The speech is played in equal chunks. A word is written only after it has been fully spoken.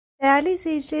Değerli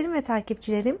izleyicilerim ve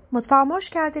takipçilerim, mutfağıma hoş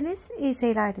geldiniz. İyi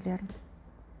seyirler diliyorum.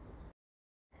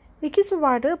 2 su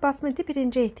bardağı basmati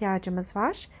pirince ihtiyacımız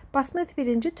var. Basmati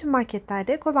pirinci tüm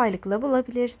marketlerde kolaylıkla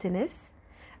bulabilirsiniz.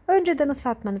 Önceden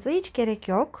ıslatmanıza hiç gerek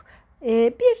yok.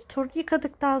 Bir tur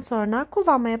yıkadıktan sonra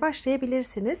kullanmaya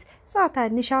başlayabilirsiniz.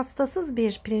 Zaten nişastasız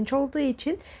bir pirinç olduğu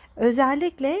için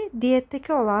özellikle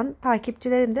diyetteki olan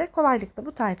takipçilerim de kolaylıkla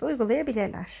bu tarifi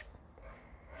uygulayabilirler.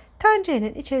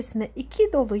 Tencerenin içerisine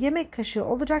 2 dolu yemek kaşığı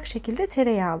olacak şekilde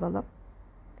tereyağı alalım.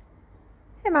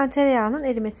 Hemen tereyağının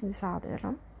erimesini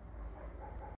sağlıyorum.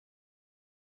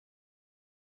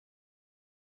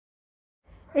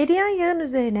 Eriyen yağın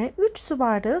üzerine 3 su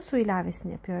bardağı su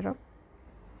ilavesini yapıyorum.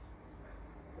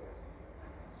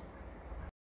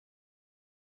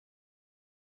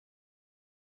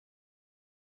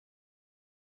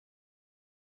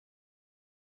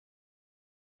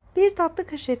 Bir tatlı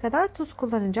kaşığı kadar tuz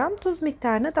kullanacağım. Tuz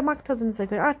miktarını damak tadınıza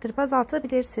göre arttırıp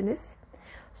azaltabilirsiniz.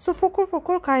 Su fokur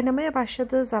fokur kaynamaya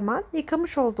başladığı zaman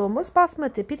yıkamış olduğumuz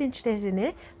basmati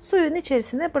pirinçlerini suyun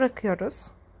içerisine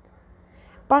bırakıyoruz.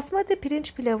 Basmati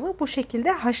pirinç pilavı bu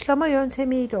şekilde haşlama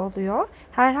yöntemiyle oluyor.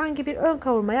 Herhangi bir ön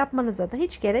kavurma yapmanıza da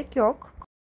hiç gerek yok.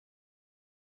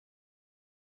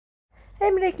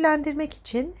 Hem renklendirmek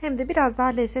için hem de biraz daha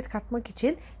lezzet katmak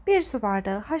için 1 su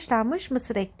bardağı haşlanmış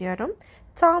mısır ekliyorum.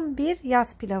 Tam bir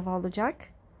yaz pilavı olacak.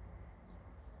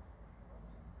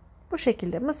 Bu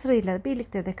şekilde mısırıyla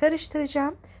birlikte de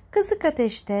karıştıracağım. Kısık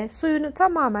ateşte suyunu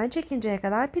tamamen çekinceye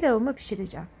kadar pilavımı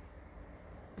pişireceğim.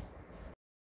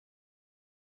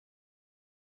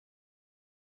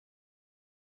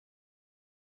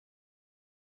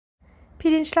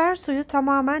 Pirinçler suyu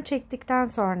tamamen çektikten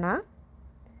sonra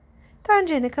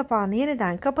tencerenin kapağını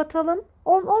yeniden kapatalım.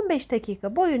 10-15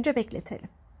 dakika boyunca bekletelim.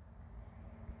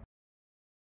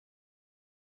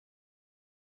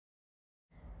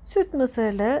 Süt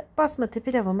mısırlı basmati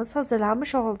pilavımız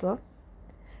hazırlanmış oldu.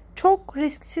 Çok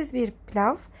risksiz bir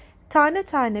pilav. Tane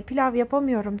tane pilav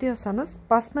yapamıyorum diyorsanız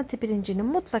basmati pirincini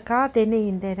mutlaka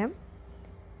deneyin derim.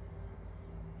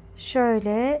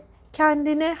 Şöyle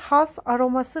kendine has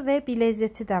aroması ve bir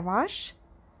lezzeti de var.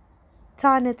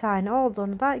 Tane tane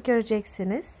olduğunu da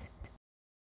göreceksiniz.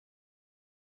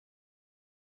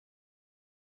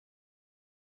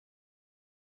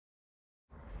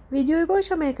 Videoyu bu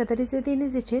aşamaya kadar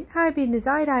izlediğiniz için her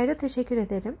birinize ayrı ayrı teşekkür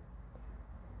ederim.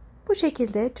 Bu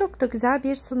şekilde çok da güzel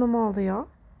bir sunumu oluyor.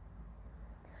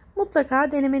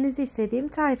 Mutlaka denemenizi istediğim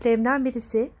tariflerimden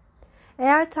birisi.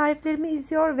 Eğer tariflerimi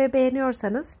izliyor ve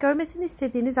beğeniyorsanız görmesini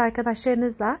istediğiniz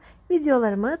arkadaşlarınızla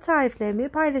videolarımı, tariflerimi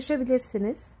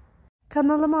paylaşabilirsiniz.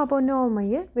 Kanalıma abone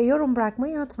olmayı ve yorum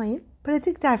bırakmayı unutmayın.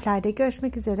 Pratik tariflerde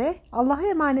görüşmek üzere. Allah'a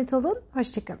emanet olun.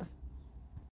 Hoşça kalın.